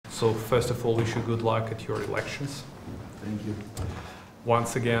So first of all, wish you good luck at your elections. Thank you.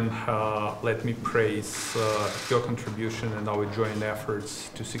 Once again, let me praise your contribution and our joint efforts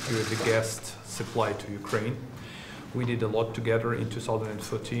to secure the gas supply to Ukraine. We did a lot together in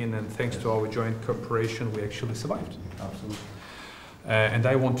 2014, and thanks to our joint cooperation, we actually survived. Absolutely. And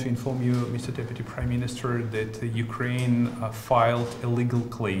I want to inform you, Mr. Deputy Prime Minister, that Ukraine filed a legal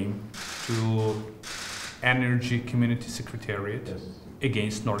claim to Energy Community Secretariat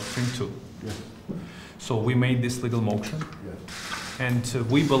against Nord Stream 2. Yes. So we made this legal motion. Yes. And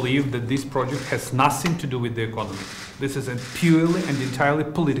we believe that this project has nothing to do with the economy. This is a purely and entirely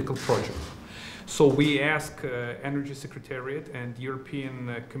political project. So we ask Energy Secretariat and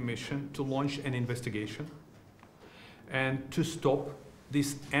European Commission to launch an investigation and to stop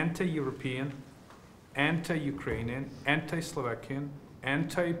this anti-European, anti-Ukrainian, anti-Slovakian,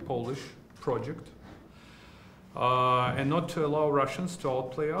 anti-Polish project, and not to allow Russians to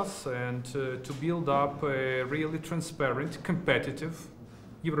outplay us, and to build up a really transparent, competitive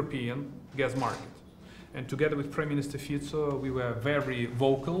European gas market. And together with Prime Minister Fico, we were very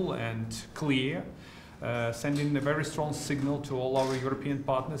vocal and clear, sending a very strong signal to all our European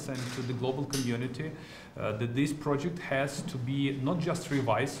partners and to the global community that this project has to be not just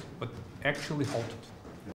revised, but actually halted.